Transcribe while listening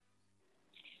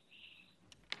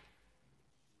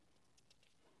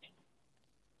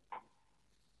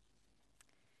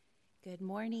Good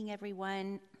morning,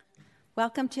 everyone.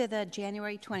 Welcome to the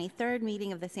January 23rd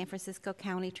meeting of the San Francisco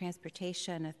County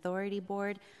Transportation Authority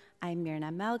Board. I'm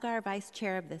Myrna Melgar, Vice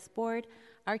Chair of this board.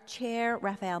 Our chair,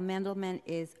 Rafael Mendelman,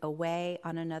 is away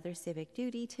on another civic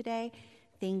duty today.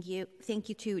 Thank you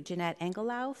to Jeanette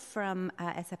Engelau from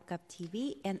SFGov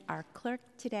TV, and our clerk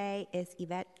today is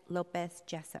Yvette Lopez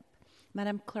Jessup.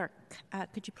 Madam Clerk,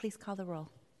 could you please call the roll?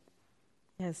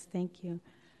 Yes, thank you.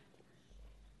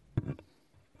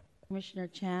 Commissioner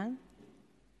Chan?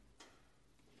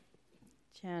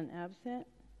 Chan absent.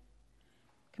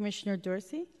 Commissioner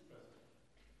Dorsey?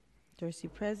 Dorsey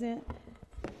present.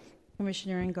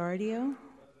 Commissioner Engardio?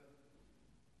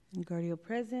 Engardio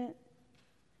present.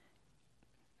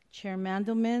 Chair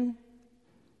Mandelman?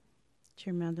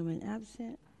 Chair Mandelman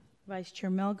absent. Vice Chair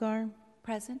Melgar?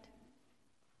 Present.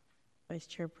 Vice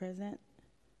Chair present.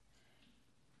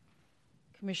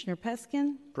 Commissioner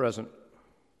Peskin? Present.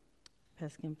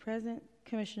 Peskin present.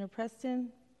 Commissioner Preston?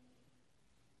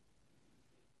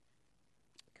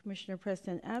 Commissioner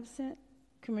Preston absent.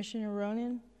 Commissioner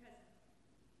Ronan?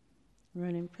 Present.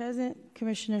 Ronan present.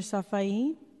 Commissioner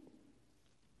Safai?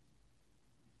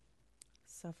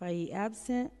 Safai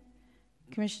absent.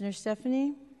 Commissioner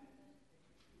Stephanie?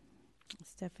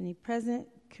 Stephanie present.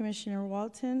 Commissioner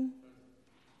Walton?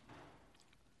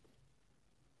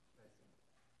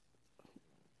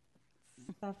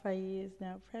 Safai is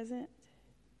now present.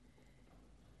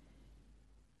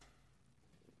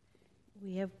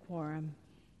 We have quorum.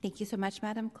 Thank you so much,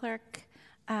 Madam Clerk.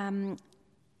 I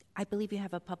believe you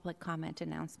have a public comment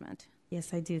announcement.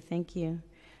 Yes, I do. Thank you.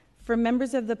 For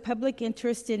members of the public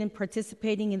interested in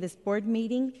participating in this board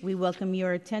meeting, we welcome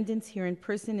your attendance here in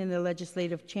person in the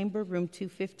Legislative Chamber, room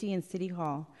 250 in City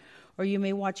Hall. Or you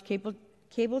may watch cable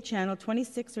channel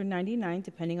 26 or 99,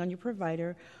 depending on your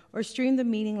provider, or stream the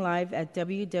meeting live at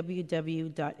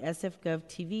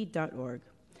www.sfgovtv.org.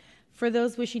 For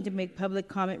those wishing to make public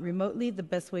comment remotely, the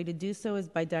best way to do so is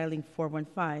by dialing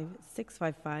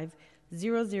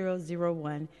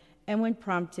 415-655-0001, and when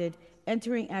prompted,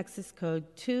 entering access code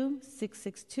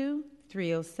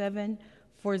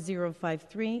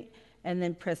 2662-307-4053, and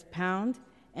then press pound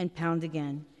and pound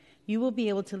again. You will be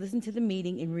able to listen to the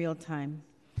meeting in real time.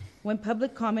 When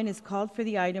public comment is called for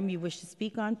the item you wish to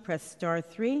speak on, press star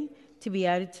 3 to be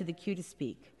added to the queue to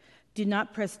speak. Do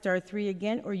not press star 3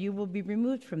 again, or you will be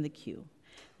removed from the queue.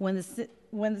 When the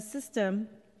system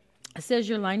says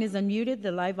your line is unmuted,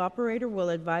 the live operator will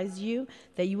advise you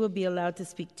that you will be allowed to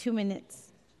speak 2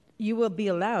 minutes. You will be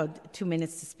allowed 2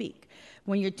 minutes to speak.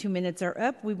 When your 2 minutes are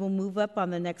up, we will move up on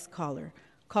the next caller.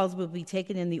 Calls will be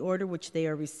taken in the order which they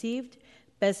are received.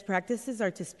 Best practices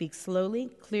are to speak slowly,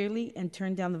 clearly, and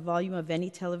turn down the volume of any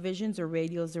televisions or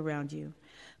radios around you.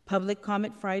 Public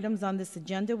comment for items on this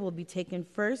agenda will be taken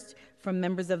first from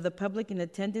members of the public in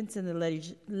attendance in the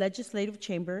Legislative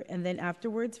Chamber, and then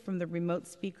afterwards from the remote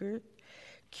speaker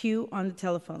queue on the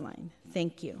telephone line.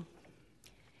 Thank you.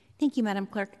 Thank you, Madam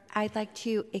Clerk. I'd like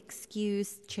to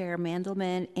excuse Chair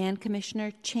Mandelman and Commissioner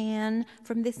Chan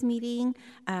from this meeting.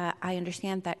 I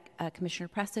understand that Commissioner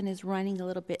Preston is running a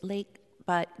little bit late,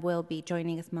 but will be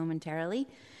joining us momentarily.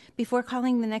 Before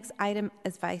calling the next item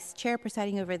as Vice Chair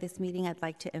presiding over this meeting, I'd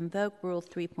like to invoke Rule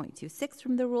 3.26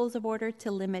 from the Rules of Order to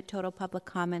limit total public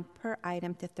comment per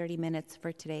item to 30 minutes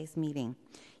for today's meeting.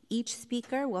 Each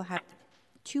speaker will have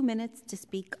 2 minutes to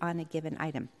speak on a given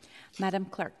item. Madam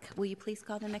Clerk, will you please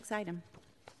call the next item?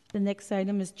 The next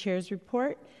item is Chair's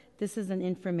Report. This is an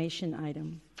information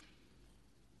item.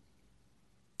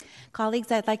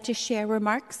 Colleagues, I'd like to share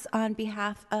remarks on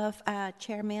behalf of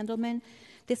Chair Mandelman.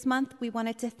 This month, we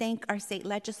wanted to thank our state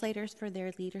legislators for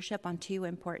their leadership on 2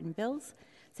 important bills.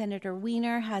 Senator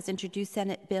Wiener has introduced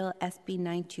Senate Bill SB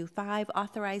 925,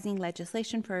 authorizing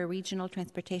legislation for a regional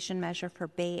transportation measure for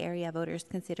Bay Area voters'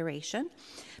 consideration,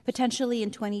 potentially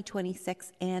in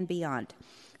 2026 and beyond.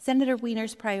 Senator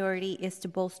Wiener's priority is to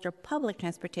bolster public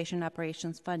transportation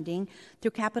operations funding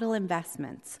through capital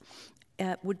investments.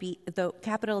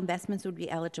 Capital investments would be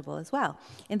eligible as well.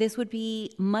 And this would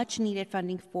be much needed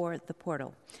funding for the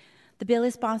portal. The bill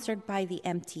is sponsored by the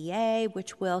MTA,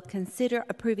 which will consider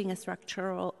approving a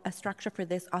structure for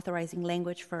this authorizing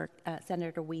language for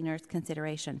Senator Wiener's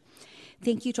consideration.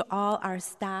 Thank you to all our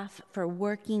staff for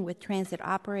working with transit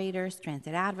operators,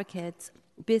 transit advocates,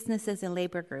 businesses, and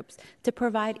labor groups to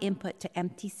provide input to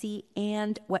MTC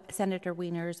and Senator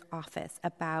Wiener's office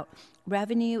about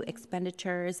revenue,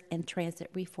 expenditures, and transit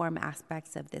reform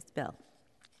aspects of this bill.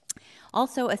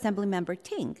 Also, Assemblymember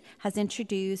Ting has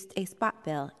introduced a spot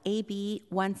bill, AB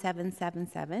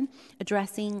 1777,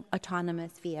 addressing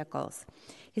autonomous vehicles.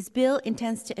 His bill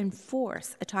intends to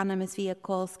enforce autonomous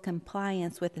vehicles'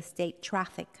 compliance with the state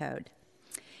traffic code,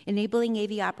 enabling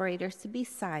AV operators to be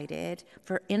cited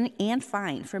and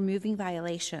fined for moving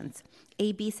violations.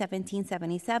 AB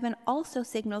 1777 also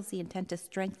signals the intent to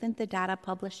strengthen the data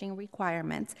publishing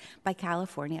requirements by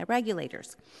California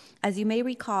regulators. As you may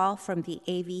recall from the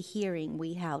AV hearing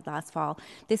we held last fall,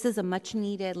 this is a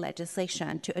much-needed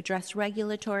legislation to address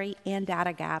regulatory and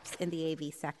data gaps in the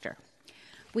AV sector.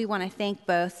 We want to thank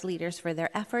both leaders for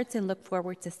their efforts and look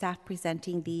forward to staff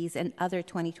presenting these and other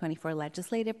 2024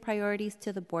 legislative priorities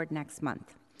to the board next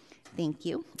month. Thank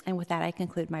you. And with that, I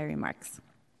conclude my remarks.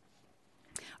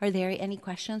 Are there any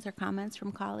questions or comments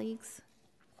from colleagues?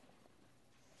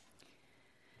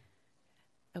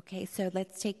 Okay, so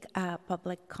let's take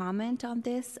public comment on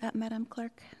this, Madam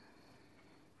Clerk.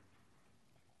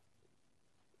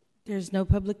 There's no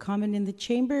public comment in the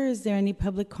chamber. Is there any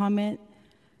public comment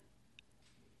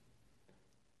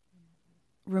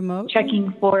remote?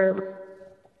 Checking for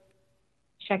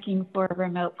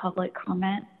remote public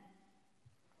comment.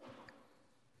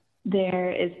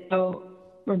 There is no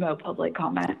remote public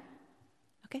comment.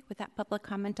 Okay, with that, public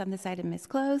comment on this item is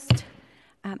closed.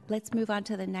 Let's move on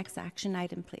to the next action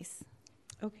item, please.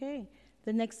 Okay.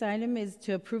 The next item is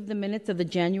to approve the minutes of the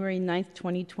January 9th,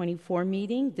 2024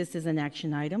 meeting. This is an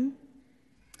action item.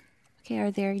 Okay,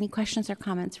 are there any questions or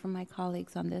comments from my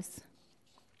colleagues on this?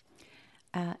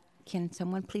 Can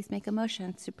someone please make a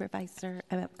motion?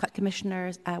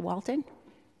 Commissioner Walton,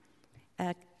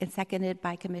 and seconded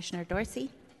by Commissioner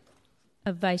Dorsey.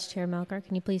 Vice Chair Melgar,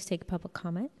 can you please take public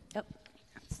comment? Oh,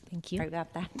 thank you. Sorry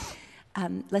about that.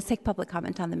 Let's take public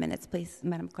comment on the minutes, please,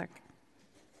 Madam Clerk.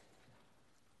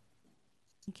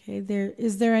 Okay,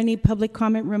 is there any public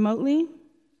comment remotely?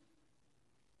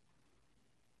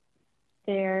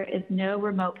 There is no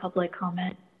remote public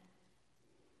comment.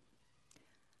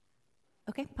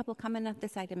 Okay, public comment on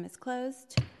this item is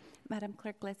closed. Madam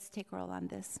Clerk, let's take roll on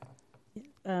this.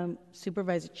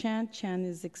 Supervisor Chan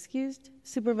is excused.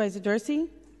 Supervisor Dorsey?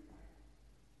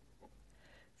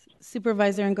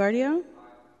 Supervisor Engardio?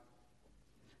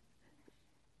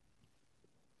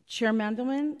 Chair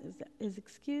Mandelman is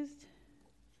excused.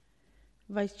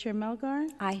 Vice Chair Melgar?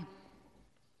 Aye.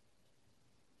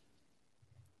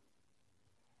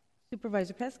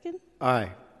 Supervisor Peskin?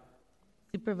 Aye.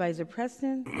 Supervisor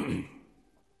Preston?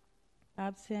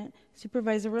 Absent.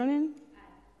 Supervisor Ronan?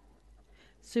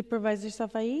 Supervisor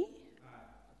Safai?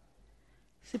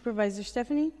 Supervisor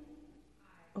Stephanie?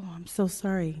 Oh, I'm so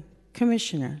sorry.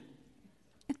 Commissioner.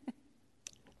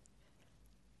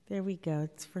 There we go.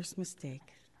 It's first mistake.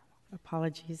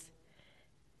 Apologies.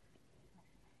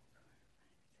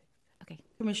 Okay.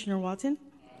 Commissioner Walton?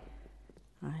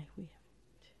 Aye.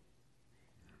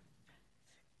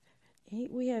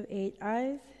 We have 8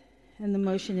 ayes, and the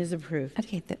motion is approved.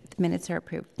 Okay, the minutes are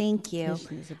approved. Thank you.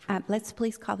 Motion is approved. Let's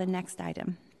please call the next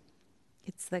item.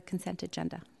 It's the consent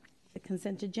agenda. The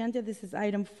consent agenda, this is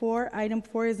item 4. Item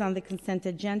 4 is on the consent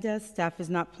agenda. Staff is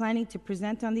not planning to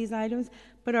present on these items,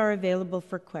 but are available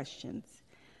for questions.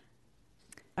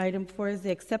 Item 4 is to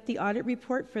accept the audit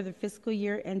report for the fiscal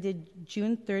year ended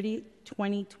June 30,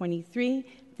 2023.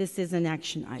 This is an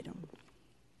action item.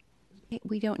 Okay,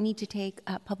 we don't need to take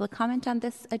public comment on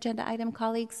this agenda item,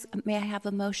 colleagues. May I have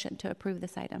a motion to approve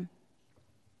this item?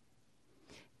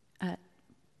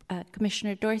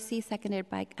 Commissioner Dorsey, seconded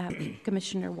by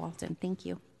Commissioner Walton. Thank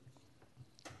you.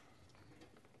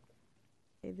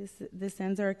 Okay, this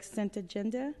ends our consent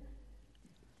agenda.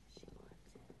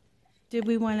 Did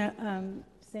we want to,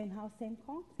 same house, same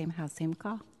call? Same house, same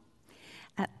call.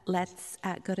 Let's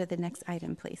go to the next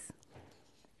item, please.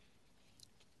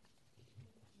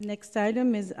 Next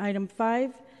item is item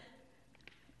 5.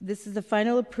 This is the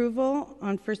final approval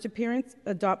on first appearance,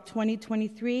 adopt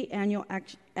 2023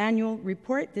 annual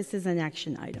report. This is an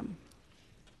action item.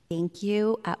 Thank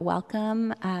you.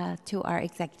 Welcome to our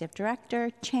Executive Director,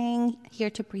 Chang,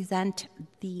 here to present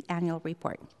the annual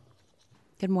report.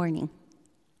 Good morning.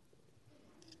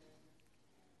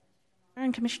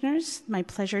 And Commissioners, my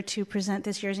pleasure to present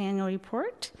this year's annual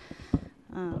report.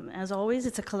 As always,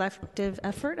 it's a collective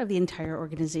effort of the entire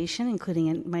organization,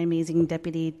 including my amazing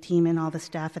deputy team and all the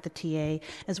staff at the TA,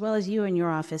 as well as you and your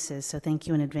offices. So thank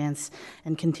you in advance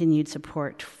and continued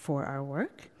support for our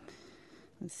work.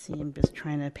 Let's see, I'm just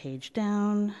trying to page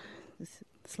down. The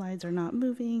slides are not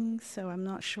moving, so I'm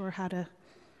not sure how to...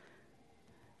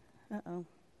 Uh-oh.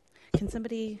 Can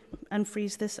somebody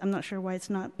unfreeze this? I'm not sure why it's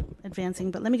not advancing,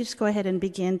 but let me just go ahead and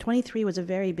begin. 23 was a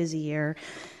very busy year.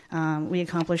 We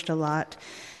accomplished a lot.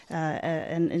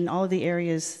 and in all of the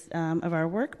areas of our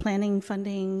work: planning,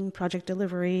 funding, project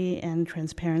delivery, and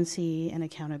transparency and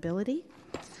accountability.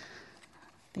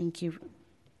 Thank you.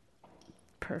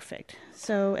 Perfect.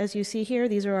 So as you see here,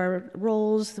 these are our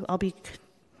roles. I'll be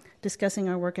discussing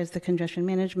our work as the Congestion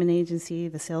Management Agency,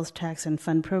 the Sales Tax and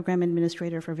Fund Program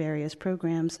Administrator for various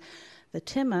programs. The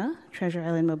TIMA, Treasure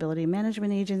Island Mobility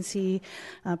Management Agency,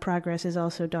 progress is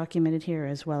also documented here,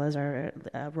 as well as our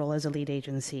role as a lead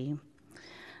agency.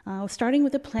 Starting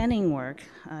with the planning work,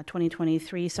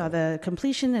 2023 saw the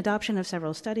completion and adoption of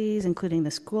several studies, including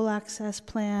the School Access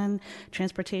Plan,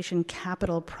 Transportation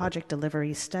Capital Project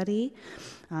Delivery Study,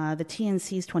 the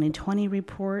TNC's 2020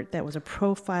 report that was a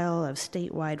profile of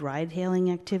statewide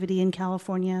ride-hailing activity in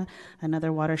California,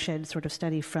 another watershed sort of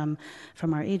study from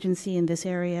our agency in this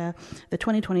area, the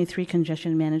 2023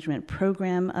 Congestion Management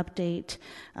Program update,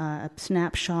 a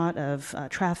snapshot of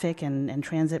traffic and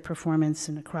transit performance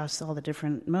and across all the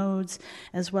different modes,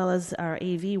 as well as our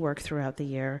AV work throughout the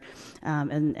year,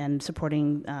 and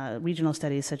supporting regional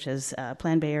studies such as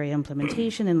Plan Bay Area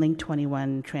implementation and Link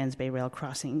 21 Trans-Bay Rail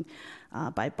crossing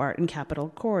by BART and Capital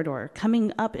Corridor.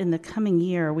 Coming up in the coming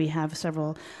year, we have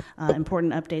several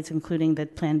important updates, including the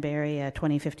Plan Bay Area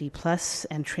 2050 Plus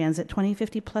and Transit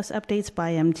 2050 Plus updates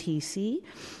by MTC.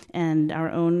 And our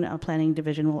own planning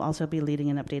division will also be leading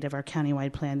an update of our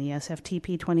countywide plan, the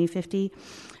SFTP 2050.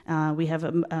 We have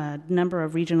a number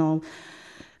of regional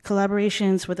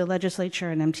collaborations with the legislature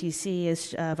and MTC,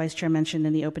 as Vice Chair mentioned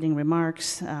in the opening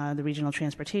remarks, the regional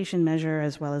transportation measure,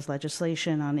 as well as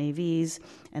legislation on AVs,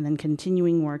 and then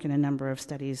continuing work in a number of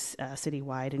studies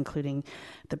citywide, including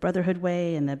the Brotherhood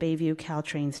Way and the Bayview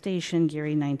Caltrain Station,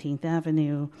 Geary 19th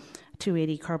Avenue,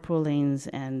 280 carpool lanes,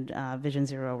 and Vision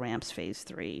Zero ramps Phase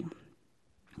 3.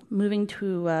 Moving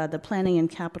to the planning and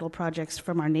capital projects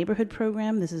from our neighborhood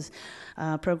program. This is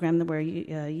a program where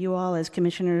you all as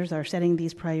commissioners are setting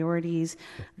these priorities.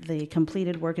 The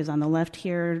completed work is on the left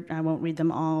here. I won't read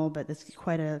them all, but it's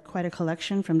quite a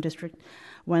collection from District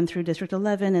 1 through District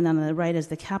 11, and on the right is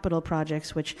the capital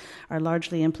projects, which are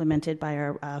largely implemented by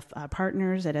our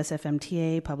partners at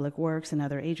SFMTA, Public Works, and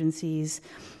other agencies.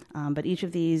 But each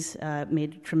of these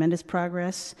made tremendous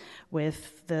progress,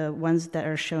 with the ones that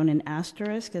are shown in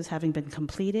asterisk as having been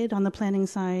completed on the planning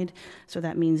side. So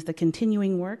that means the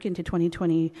continuing work into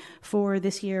 2024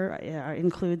 this year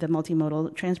include the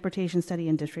multimodal transportation study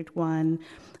in District 1,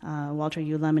 Walter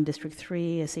U. Lum in District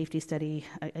 3, a safety study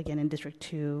again in District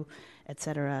 2,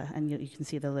 etc. And you can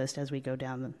see the list as we go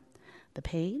down the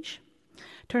page.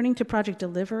 Turning to project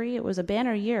delivery, it was a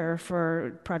banner year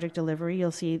for project delivery.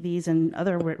 You'll see these and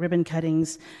other ribbon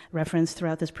cuttings referenced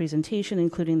throughout this presentation,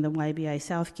 including the YBI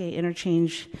Southgate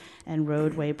Interchange and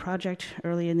Roadway project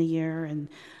early in the year. And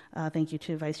thank you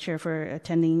to Vice Chair for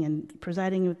attending and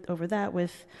presiding over that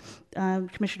with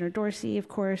Commissioner Dorsey, of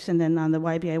course. And then on the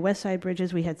YBI West Side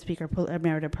bridges, we had Speaker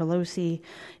Emerita Pelosi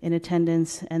in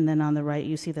attendance. And then on the right,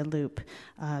 you see the loop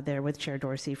there with Chair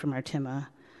Dorsey from our TIMA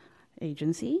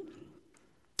agency.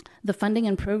 The funding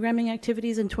and programming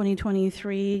activities in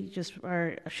 2023 just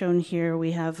are shown here.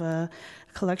 We have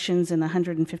collections in the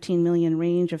 115 million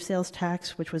range of sales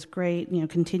tax, which was great.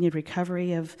 Continued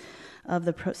recovery of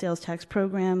the sales tax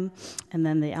program, and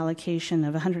then the allocation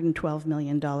of $112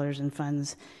 million in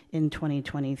funds in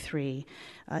 2023.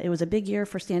 It was a big year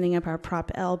for standing up our Prop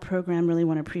L program. Really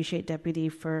want to appreciate Deputy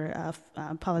for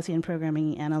Policy and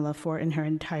Programming Anna LaForte and her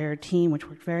entire team, which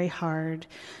worked very hard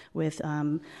with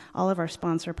all of our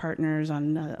sponsor partners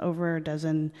on over a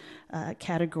dozen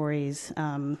categories,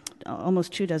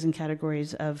 almost 24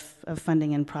 categories of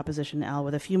funding in Proposition L,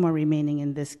 with a few more remaining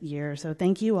in this year. So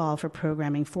thank you all for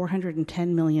programming $410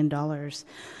 million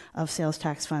of sales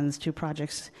tax funds to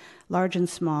projects large and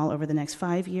small over the next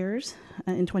 5 years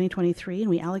in 2023, and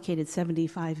we allocated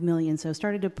 $75 million, so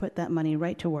started to put that money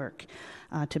right to work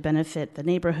to benefit the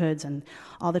neighborhoods and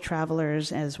all the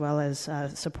travelers, as well as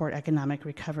support economic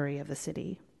recovery of the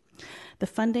city. The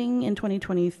funding in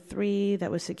 2023 that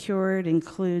was secured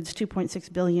includes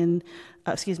 $2.6 billion,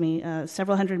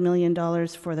 several $100 million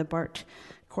for the BART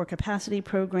Core Capacity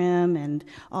Program, and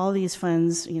all these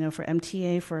funds, for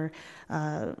MTA, for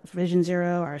Vision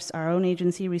Zero. Our own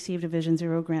agency received a Vision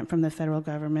Zero grant from the federal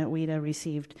government. WIDA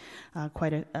received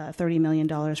quite a $30 million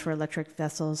for electric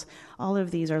vessels. All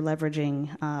of these are leveraging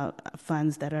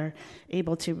funds that are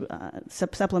able to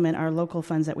supplement our local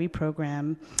funds that we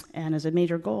program, and is a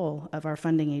major goal of our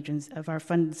funding agents, of our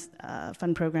fund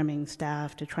programming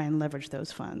staff, to try and leverage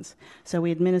those funds. So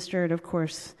we administered, of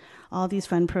course, all these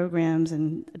fund programs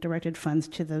and directed funds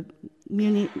to the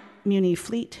Muni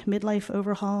fleet midlife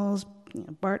overhauls,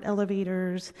 BART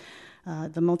elevators,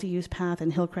 the multi-use path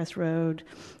and Hillcrest Road,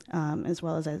 as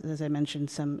well as I mentioned,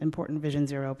 some important Vision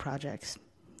Zero projects.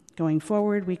 Going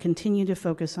forward, we continue to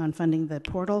focus on funding the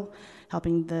portal,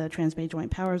 helping the Trans-Bay Joint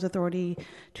Powers Authority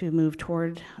to move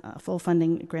toward full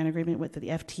funding grant agreement with the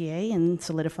FTA and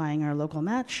solidifying our local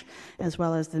match, as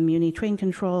well as the Muni train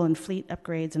control and fleet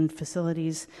upgrades and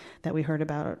facilities that we heard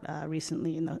about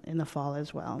recently in the fall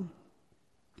as well.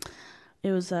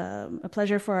 It was a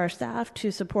pleasure for our staff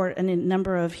to support a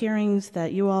number of hearings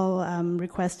that you all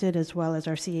requested, as well as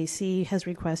our CAC has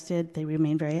requested. They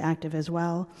remain very active as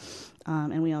well.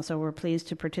 And we also were pleased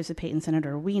to participate in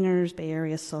Senator Wiener's Bay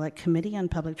Area Select Committee on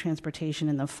Public Transportation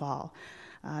in the fall,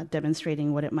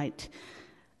 demonstrating what it might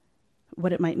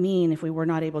mean if we were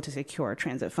not able to secure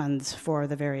transit funds for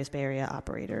the various Bay Area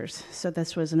operators. So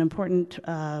this was an important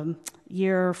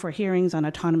year for hearings on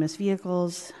autonomous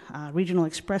vehicles, regional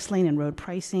express lane and road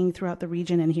pricing throughout the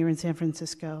region and here in San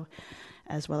Francisco,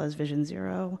 as well as Vision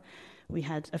Zero. We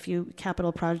had a few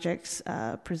capital projects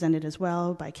presented as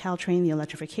well by Caltrain, the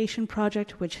electrification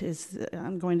project, which is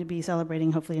going to be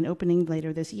celebrating hopefully an opening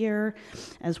later this year,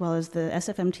 as well as the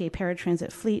SFMTA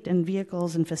paratransit fleet and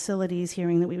vehicles and facilities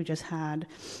hearing that we just had,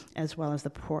 as well as the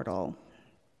portal.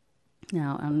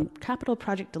 Now, on capital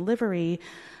project delivery,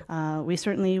 we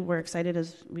certainly were excited,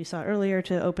 as we saw earlier,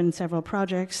 to open several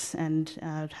projects and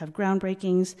have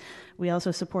groundbreakings. We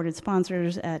also supported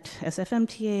sponsors at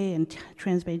SFMTA and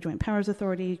Trans-Bay Joint Powers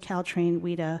Authority, Caltrain,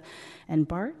 WIDA, and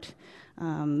BART.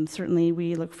 Certainly,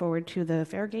 we look forward to the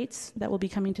fare gates that will be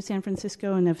coming to San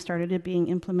Francisco and have started being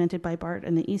implemented by BART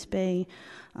in the East Bay.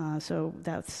 So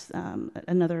that's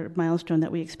another milestone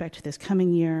that we expect this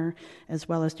coming year, as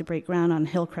well as to break ground on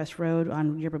Hillcrest Road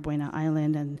on Yerba Buena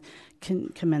Island and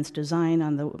commence design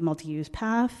on the multi-use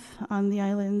path on the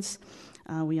islands.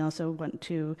 We also want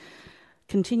to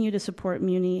continue to support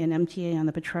Muni and MTA on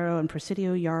the Potrero and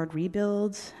Presidio Yard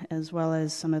rebuilds, as well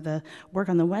as some of the work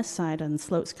on the west side on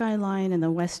Sloat Skyline and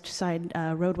the west side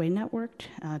roadway network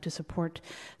to support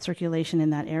circulation in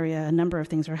that area. A number of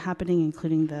things are happening,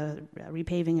 including the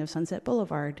repaving of Sunset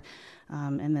Boulevard,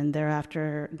 and then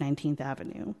thereafter 19th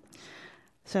Avenue.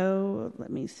 So let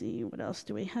me see, what else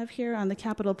do we have here? On the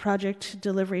capital project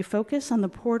delivery focus on the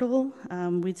portal,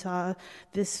 we saw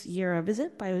this year a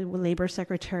visit by Labor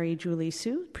Secretary Julie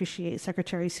Su. Appreciate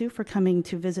Secretary Su for coming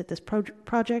to visit this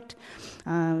project.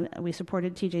 We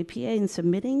supported TJPA in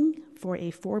submitting for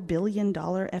a $4 billion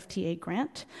FTA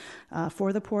grant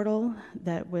for the portal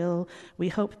that will, we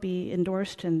hope, be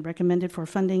endorsed and recommended for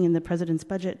funding in the President's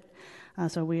budget.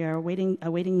 So we are awaiting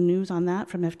news on that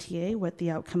from FTA, what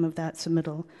the outcome of that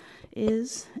submittal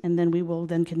is, and then we will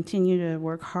then continue to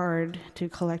work hard to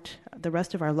collect the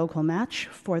rest of our local match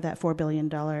for that $4 billion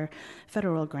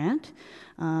federal grant,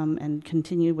 and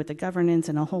continue with the governance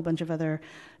and a whole bunch of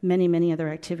many other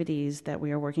activities that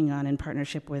we are working on in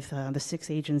partnership with the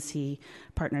 6-agency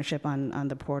partnership on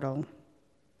the portal.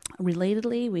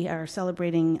 Relatedly, we are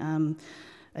celebrating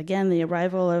again, the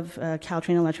arrival of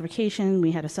Caltrain electrification.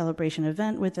 We had a celebration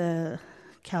event with the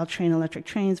Caltrain electric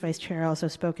trains. Vice Chair also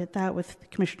spoke at that with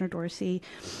Commissioner Dorsey,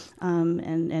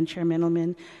 and Chair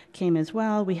Mandelman came as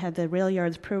well. We had the Rail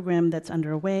Yards program that's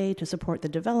underway to support the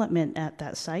development at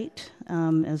that site,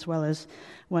 as well as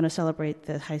want to celebrate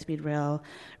the high-speed rail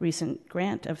recent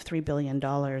grant of $3 billion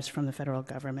from the federal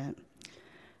government.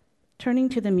 Turning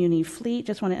to the Muni fleet,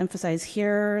 just want to emphasize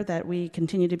here that we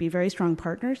continue to be very strong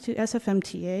partners to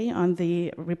SFMTA on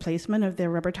the replacement of their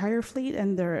rubber tire fleet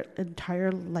and their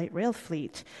entire light rail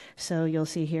fleet. So you'll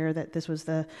see here that this was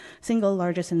the single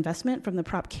largest investment from the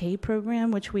Prop K program,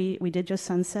 which we did just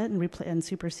sunset and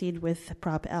supersede with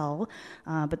Prop L,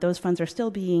 but those funds are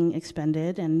still being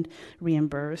expended and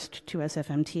reimbursed to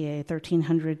SFMTA.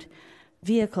 1,300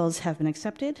 vehicles have been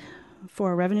accepted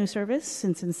for revenue service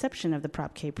since inception of the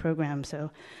Prop K program. So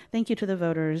thank you to the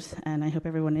voters, and I hope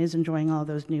everyone is enjoying all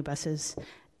those new buses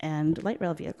and light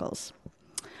rail vehicles.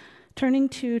 Turning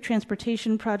to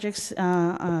transportation projects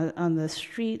on the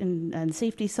street and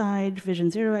safety side, Vision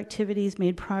Zero activities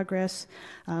made progress.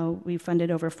 We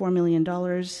funded over $4 million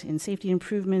in safety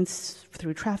improvements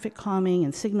through traffic calming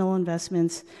and signal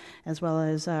investments, as well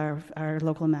as our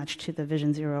local match to the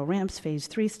Vision Zero ramps Phase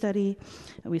 3 study.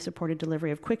 We supported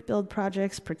delivery of quick build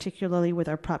projects, particularly with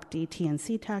our Prop D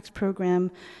TNC tax program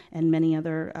and many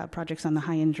other projects on the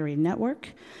high injury network.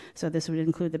 So this would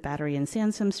include the Battery and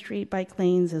Sansom Street bike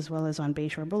lanes, as well as on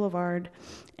Bayshore Boulevard,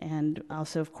 and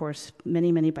also, of course,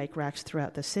 many bike racks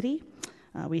throughout the city.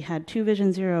 We had 2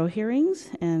 Vision Zero hearings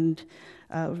and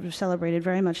celebrated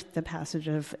very much the passage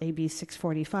of AB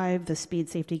 645, the speed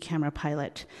safety camera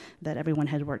pilot that everyone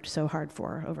had worked so hard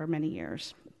for over many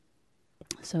years.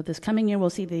 So this coming year, we'll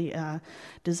see the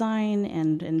design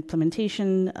and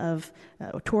implementation of,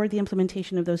 toward the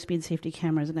implementation of those speed safety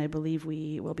cameras, and I believe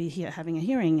we will be having a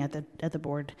hearing at the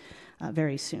board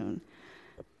very soon.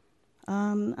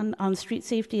 On street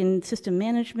safety and system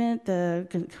management,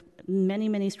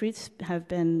 many streets have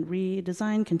been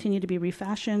redesigned, continue to be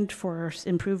refashioned for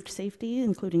improved safety,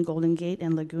 including Golden Gate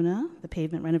and Laguna, the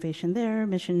pavement renovation there,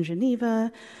 Mission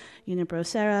Geneva, Unibro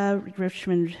Serra,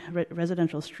 Richmond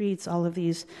residential streets. All of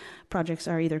these projects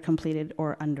are either completed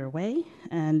or underway,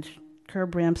 and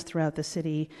curb ramps throughout the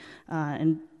city,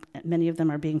 and many of them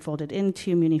are being folded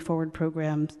into Muni Forward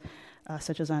programs,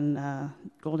 such as on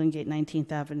Golden Gate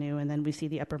 19th Avenue, and then we see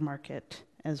the Upper Market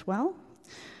as well.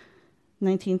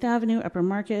 19th Avenue, Upper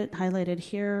Market, highlighted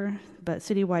here, but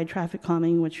citywide traffic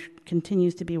calming, which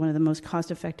continues to be one of the most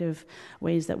cost-effective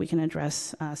ways that we can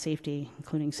address safety,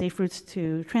 including safe routes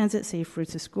to transit, safe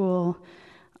routes to school,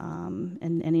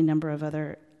 and any number of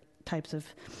other types of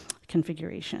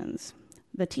configurations.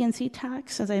 The TNC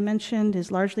tax, as I mentioned,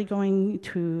 is largely going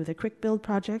to the quick build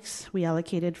projects. We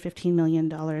allocated $15 million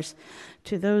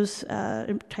to those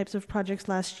types of projects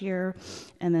last year.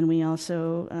 And then we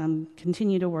also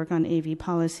continue to work on AV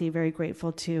policy. Very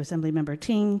grateful to Assemblymember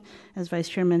Ting, as Vice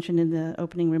Chair mentioned in the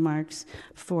opening remarks,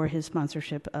 for his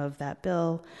sponsorship of that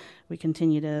bill. We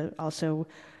continue to also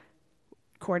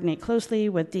coordinate closely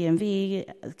with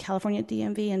DMV, California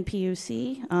DMV and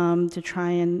PUC to try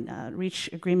and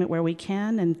reach agreement where we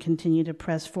can and continue to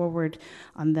press forward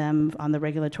on them on the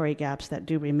regulatory gaps that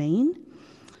do remain.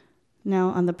 Now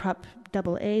on the Prop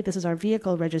AA, this is our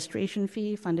vehicle registration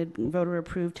fee, funded voter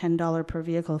approved $10 per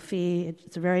vehicle fee.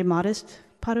 It's a very modest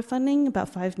pot of funding,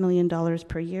 about $5 million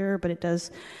per year, but it does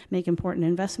make important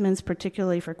investments,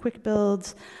 particularly for quick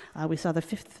builds. We saw the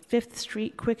Fifth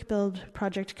Street quick build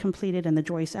project completed and the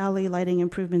Joyce Alley lighting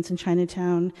improvements in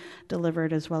Chinatown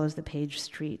delivered, as well as the Page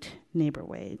Street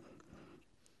neighborhood.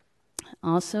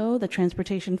 Also, the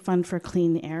Transportation Fund for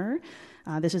Clean Air.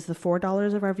 This is the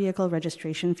 $4 of our vehicle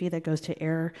registration fee that goes to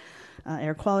air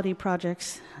quality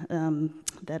projects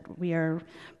that we are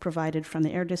provided from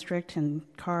the Air District and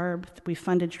CARB. We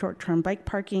funded short-term bike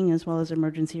parking as well as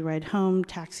emergency ride home,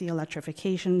 taxi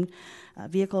electrification,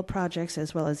 vehicle projects,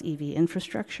 as well as EV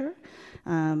infrastructure.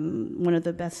 One of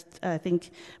the best, I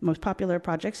think, most popular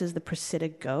projects is the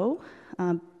Precita Go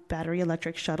battery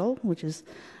electric shuttle, which is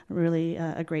really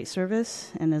a great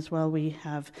service. And as well, we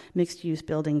have mixed-use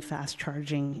building fast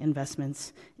charging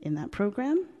investments in that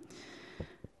program.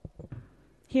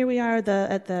 Here we are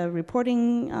at the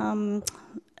reporting.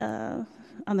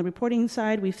 On the reporting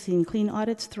side, we've seen clean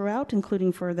audits throughout,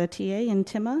 including for the TA and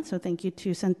TIMA. So thank you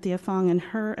to Cynthia Fong and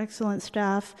her excellent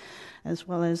staff, as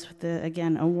well as the,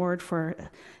 again, award for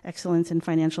excellence in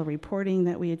financial reporting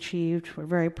that we achieved. We're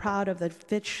very proud of the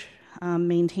Fitch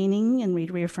maintaining and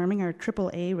reaffirming our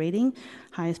AAA rating,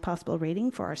 highest possible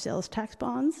rating for our sales tax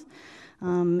bonds.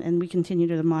 And we continue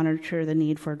to monitor the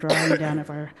need for drawing down of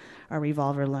our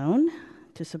revolver loan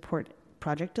to support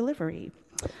project delivery.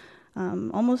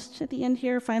 Almost at the end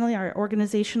here, finally, our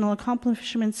organizational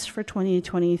accomplishments for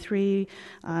 2023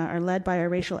 are led by our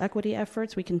racial equity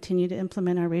efforts. We continue to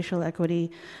implement our racial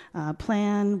equity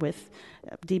plan with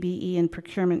DBE and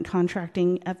procurement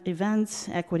contracting events,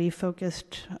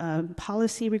 equity-focused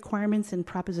policy requirements in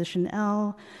Proposition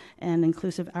L, and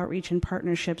inclusive outreach and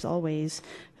partnerships always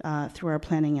through our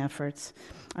planning efforts.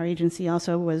 Our agency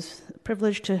also was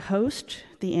privileged to host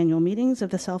the annual meetings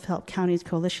of the Self-Help Counties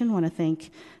Coalition. I want to thank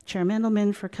Chair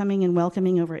Mandelman for coming and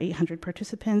welcoming over 800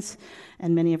 participants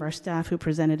and many of our staff who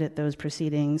presented at those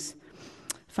proceedings.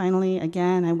 Finally,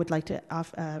 again, I would like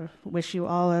to wish you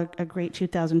all a great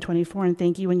 2024 and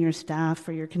thank you and your staff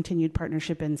for your continued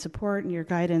partnership and support and your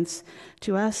guidance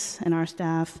to us and our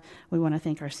staff. We want to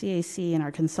thank our CAC and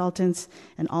our consultants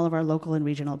and all of our local and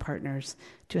regional partners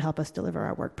to help us deliver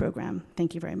our work program.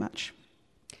 Thank you very much.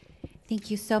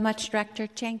 Thank you so much, Director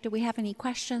Chang. Do we have any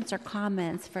questions or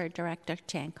comments for Director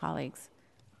Chang, colleagues?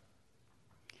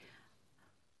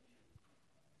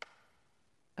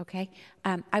 Okay.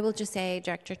 I will just say,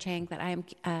 Director Chang, that I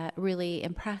am really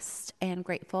impressed and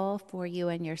grateful for you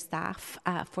and your staff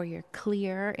for your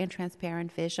clear and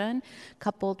transparent vision,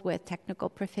 coupled with technical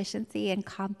proficiency and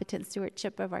competent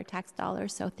stewardship of our tax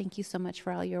dollars. So thank you so much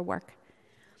for all your work.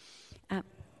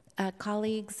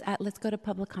 Colleagues, let's go to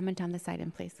public comment on this item,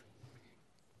 please.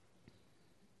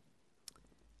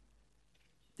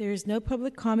 There is no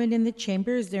public comment in the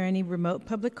chamber. Is there any remote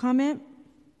public comment?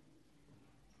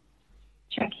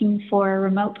 Checking for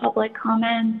remote public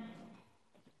comments.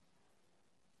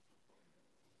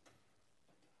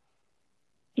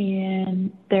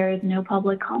 And there is no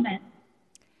public comment.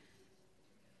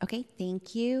 Okay,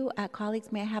 thank you.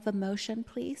 Colleagues, may I have a motion,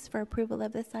 please, for approval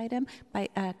of this item by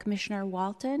Commissioner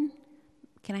Walton?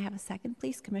 Can I have a second,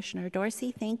 please? Commissioner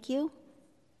Dorsey, thank you.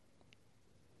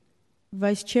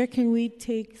 Vice Chair, can we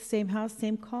take same house,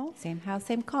 same call? Same house,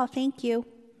 same call. Thank you.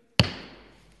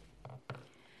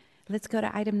 Let's go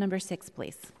to item number 6,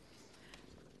 please.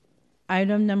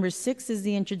 Item number 6 is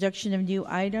the introduction of new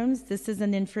items. This is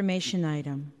an information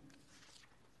item.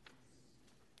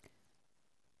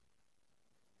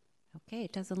 Okay,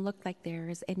 it doesn't look like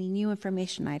there's any new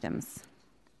information items.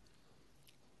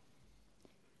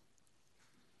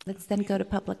 Let's then go to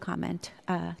public comment,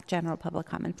 general public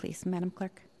comment, please. Madam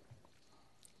Clerk.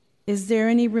 Is there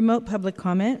any remote public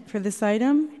comment for this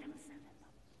item?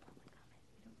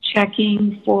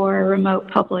 Checking for remote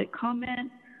public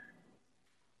comment.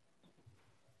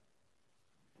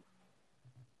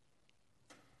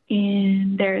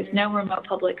 And there is no remote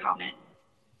public comment.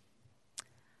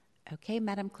 Okay,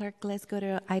 Madam Clerk, let's go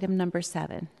to item number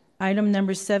 7. Item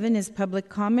number 7 is public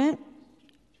comment.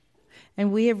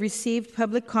 And we have received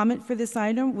public comment for this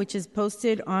item, which is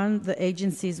posted on the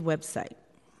agency's website.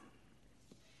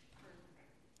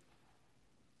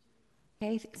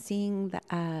 Okay, seeing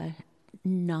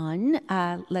none,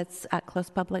 let's close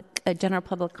general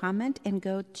public comment and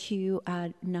go to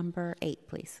number 8,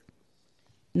 please.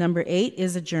 Number 8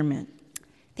 is adjournment.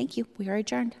 Thank you. We are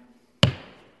adjourned.